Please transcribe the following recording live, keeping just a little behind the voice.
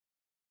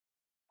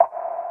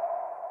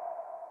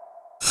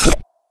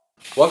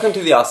Welcome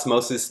to the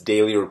Osmosis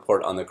Daily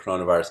Report on the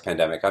Coronavirus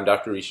Pandemic. I'm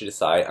Dr. Rishi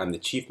Desai. I'm the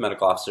Chief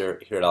Medical Officer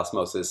here at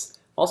Osmosis,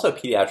 also a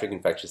pediatric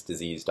infectious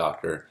disease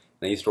doctor,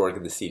 and I used to work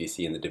at the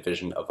CDC in the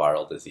Division of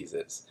Viral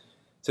Diseases.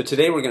 So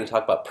today we're going to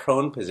talk about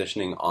prone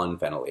positioning on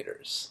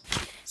ventilators.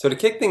 So to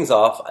kick things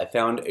off, I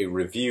found a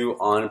review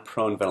on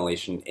prone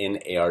ventilation in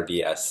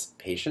ARDS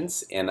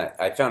patients, and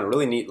I found a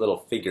really neat little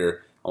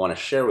figure I want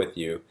to share with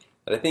you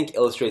that I think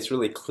illustrates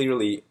really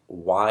clearly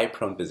why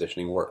prone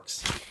positioning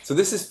works. So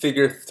this is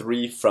figure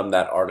 3 from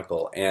that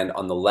article, and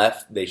on the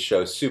left they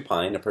show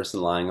supine, a person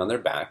lying on their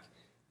back,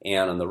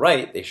 and on the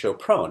right they show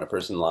prone, a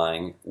person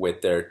lying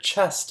with their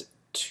chest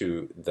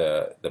to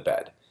the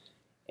bed.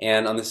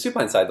 And on the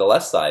supine side, the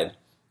left side,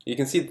 you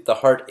can see that the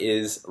heart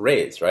is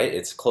raised, right?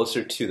 It's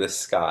closer to the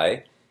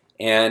sky,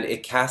 and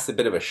it casts a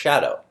bit of a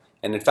shadow.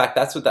 And in fact,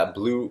 that's what that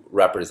blue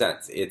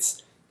represents.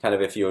 It's kind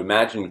of, if you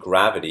imagine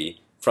gravity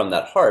from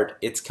that heart,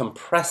 it's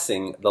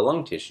compressing the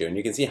lung tissue, and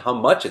you can see how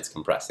much it's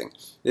compressing.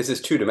 This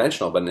is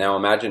two-dimensional, but now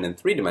imagine in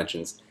 3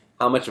 dimensions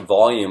how much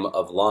volume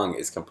of lung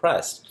is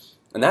compressed.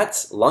 And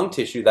that's lung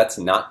tissue that's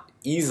not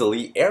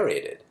easily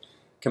aerated.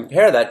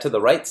 Compare that to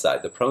the right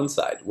side, the prone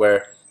side,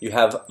 where you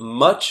have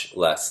much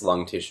less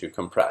lung tissue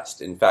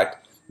compressed. In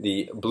fact,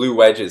 the blue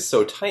wedge is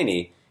so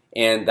tiny,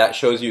 and that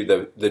shows you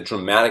the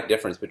dramatic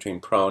difference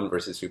between prone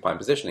versus supine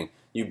positioning.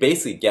 You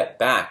basically get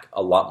back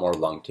a lot more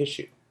lung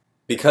tissue,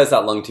 because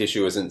that lung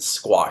tissue isn't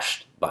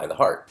squashed by the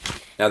heart.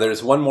 Now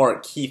there's one more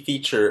key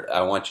feature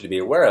I want you to be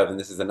aware of, and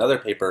this is another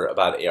paper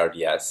about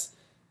ARDS,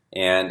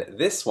 and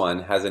this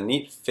one has a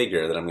neat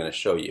figure that I'm going to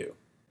show you.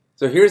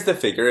 So here's the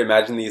figure.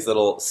 Imagine these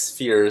little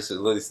spheres,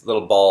 these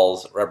little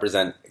balls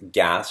represent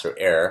gas or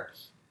air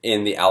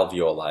in the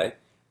alveoli,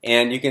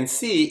 and you can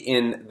see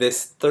in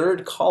this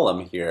third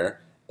column here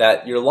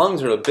that your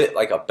lungs are a bit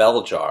like a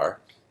bell jar.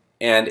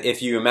 And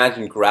if you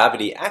imagine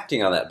gravity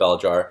acting on that bell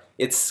jar,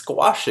 it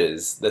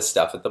squashes the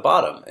stuff at the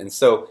bottom. And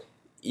so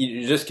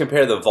you just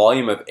compare the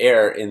volume of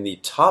air in the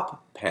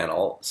top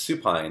panel,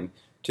 supine,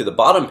 to the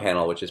bottom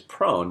panel, which is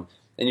prone,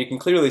 and you can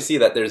clearly see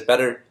that there's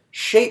better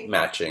shape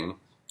matching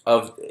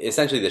of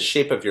essentially the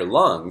shape of your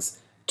lungs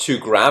to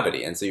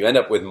gravity. And so you end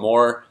up with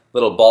more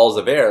little balls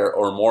of air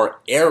or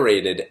more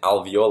aerated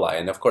alveoli.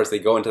 And of course, they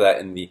go into that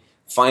in the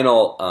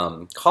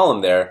final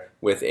column there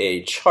with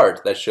a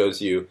chart that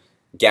shows you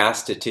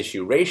gas to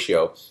tissue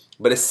ratio,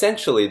 but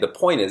essentially the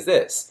point is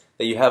this,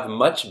 that you have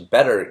much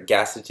better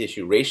gas to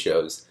tissue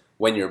ratios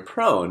when you're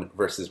prone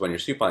versus when you're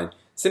supine,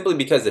 simply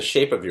because the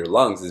shape of your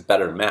lungs is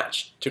better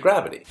matched to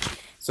gravity.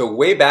 So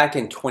way back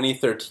in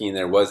 2013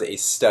 there was a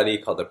study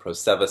called the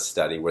PROSEVA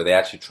study where they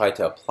actually tried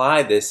to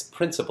apply this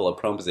principle of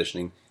prone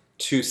positioning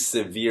to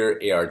severe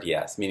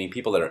ARDS, meaning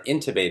people that are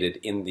intubated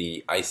in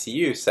the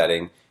ICU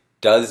setting.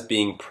 Does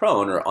being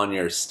prone or on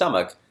your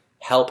stomach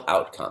help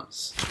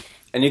outcomes?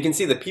 And you can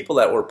see the people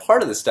that were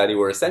part of the study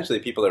were essentially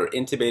people that were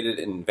intubated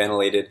and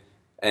ventilated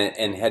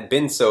and had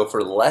been so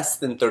for less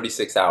than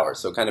 36 hours,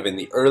 so kind of in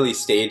the early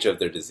stage of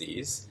their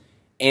disease,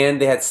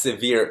 and they had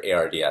severe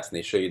ARDS, and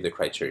they show you the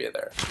criteria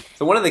there.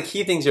 So one of the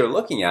key things you're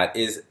looking at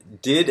is,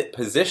 did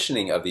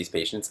positioning of these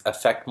patients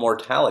affect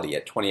mortality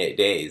at 28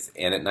 days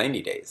and at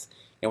 90 days?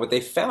 And what they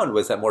found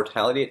was that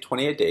mortality at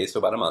 28 days, so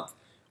about a month,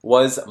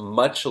 was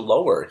much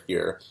lower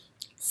here,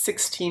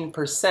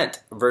 16%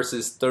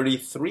 versus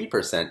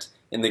 33%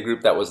 in the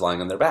group that was lying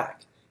on their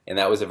back. And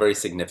that was a very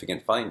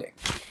significant finding.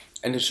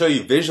 And to show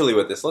you visually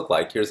what this looked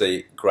like, here's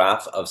a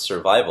graph of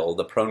survival,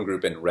 the prone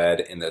group in red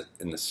and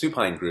the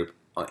supine group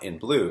in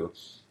blue.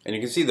 And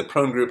you can see the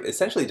prone group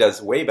essentially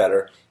does way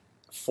better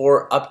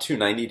for up to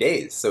 90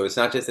 days. So it's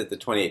not just at the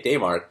 28-day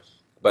mark,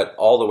 but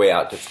all the way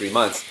out to 3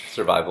 months,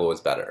 survival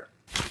was better.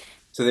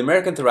 So the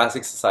American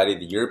Thoracic Society,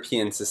 the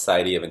European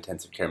Society of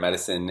Intensive Care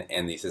Medicine,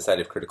 and the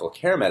Society of Critical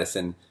Care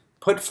Medicine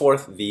put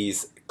forth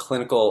these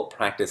clinical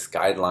practice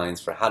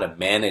guidelines for how to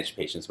manage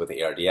patients with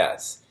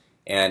ARDS.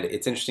 And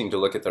it's interesting to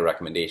look at the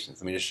recommendations.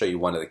 Let me just show you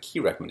one of the key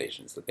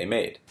recommendations that they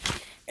made.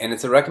 And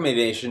it's a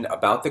recommendation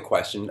about the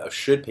question of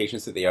should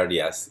patients with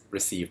ARDS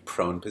receive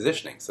prone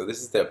positioning. So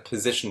this is the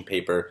position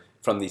paper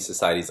from these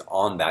societies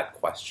on that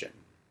question.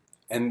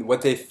 And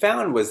what they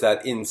found was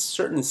that in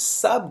certain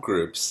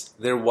subgroups,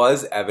 there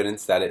was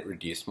evidence that it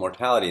reduced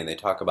mortality. And they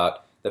talk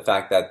about the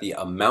fact that the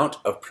amount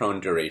of prone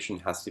duration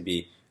has to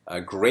be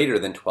greater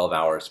than 12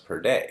 hours per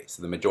day,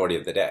 so the majority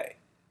of the day.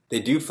 They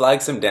do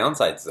flag some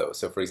downsides though.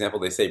 So for example,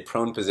 they say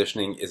prone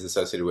positioning is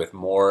associated with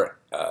more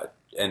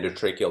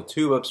endotracheal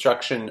tube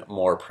obstruction,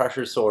 more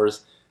pressure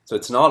sores. So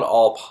it's not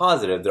all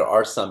positive. There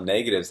are some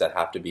negatives that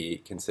have to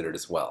be considered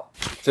as well.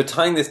 So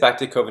tying this back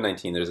to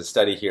COVID-19, there's a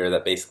study here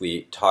that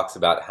basically talks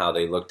about how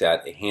they looked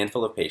at a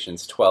handful of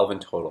patients, 12 in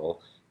total,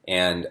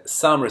 and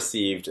some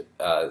received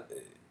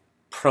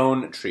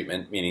prone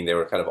treatment, meaning they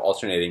were kind of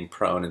alternating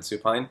prone and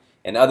supine,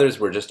 and others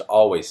were just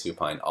always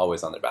supine,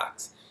 always on their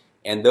backs.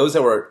 And those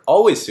that were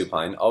always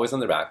supine, always on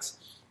their backs,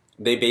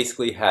 they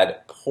basically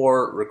had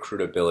poor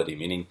recruitability,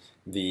 meaning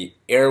the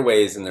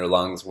airways in their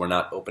lungs were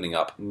not opening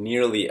up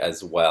nearly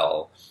as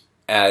well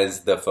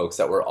as the folks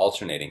that were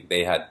alternating.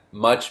 They had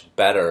much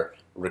better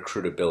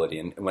recruitability.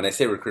 And when I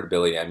say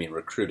recruitability, I mean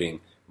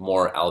recruiting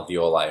more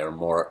alveoli or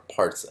more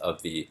parts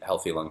of the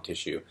healthy lung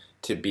tissue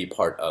to be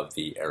part of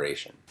the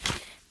aeration.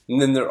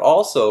 And then there are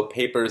also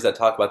papers that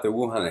talk about the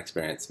Wuhan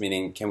experience,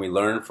 meaning can we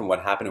learn from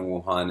what happened in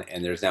Wuhan,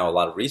 and there's now a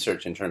lot of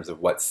research in terms of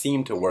what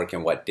seemed to work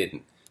and what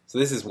didn't. So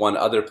this is one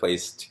other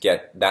place to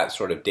get that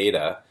sort of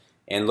data.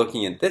 And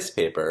looking at this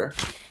paper,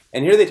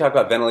 and here they talk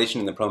about ventilation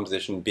in the prone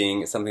position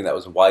being something that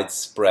was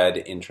widespread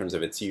in terms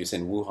of its use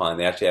in Wuhan.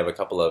 They actually have a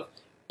couple of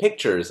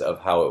pictures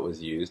of how it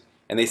was used,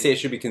 and they say it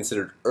should be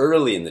considered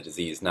early in the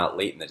disease, not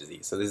late in the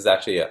disease. So this is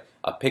actually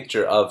a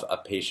picture of a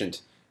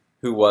patient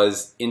who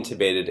was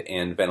intubated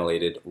and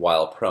ventilated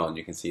while prone.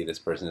 You can see this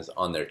person is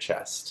on their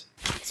chest.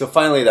 So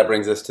finally, that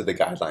brings us to the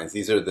guidelines.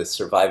 These are the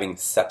Surviving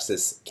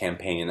Sepsis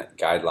Campaign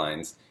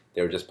guidelines.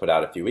 They were just put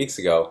out a few weeks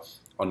ago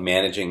on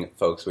managing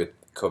folks with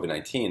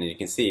COVID-19. And you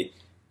can see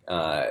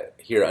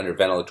here under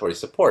ventilatory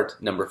support,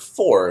 number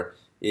 4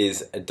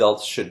 is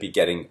adults should be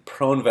getting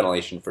prone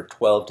ventilation for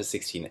 12 to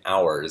 16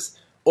 hours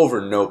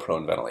over no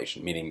prone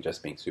ventilation, meaning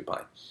just being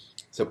supine.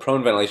 So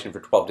prone ventilation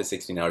for 12 to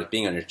 16 hours,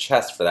 being on your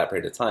chest for that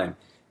period of time.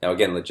 Now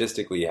again,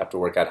 logistically, you have to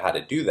work out how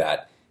to do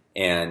that.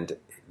 And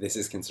this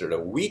is considered a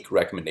weak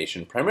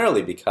recommendation,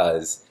 primarily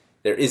because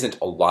there isn't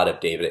a lot of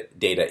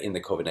data in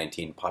the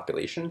COVID-19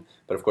 population.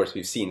 But of course,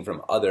 we've seen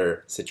from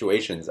other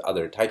situations,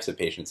 other types of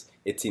patients,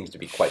 it seems to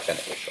be quite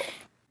beneficial.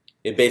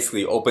 It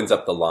basically opens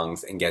up the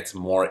lungs and gets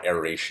more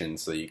aeration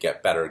so you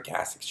get better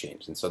gas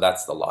exchange. And so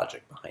that's the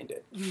logic behind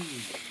it.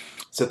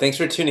 So thanks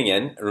for tuning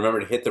in. Remember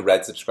to hit the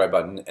red subscribe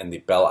button and the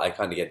bell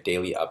icon to get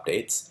daily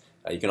updates.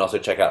 You can also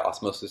check out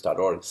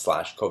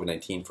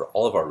osmosis.org/COVID-19 for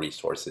all of our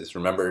resources.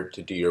 Remember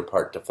to do your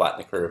part to flatten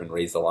the curve and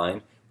raise the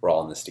line. We're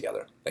all in this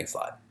together. Thanks a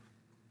lot.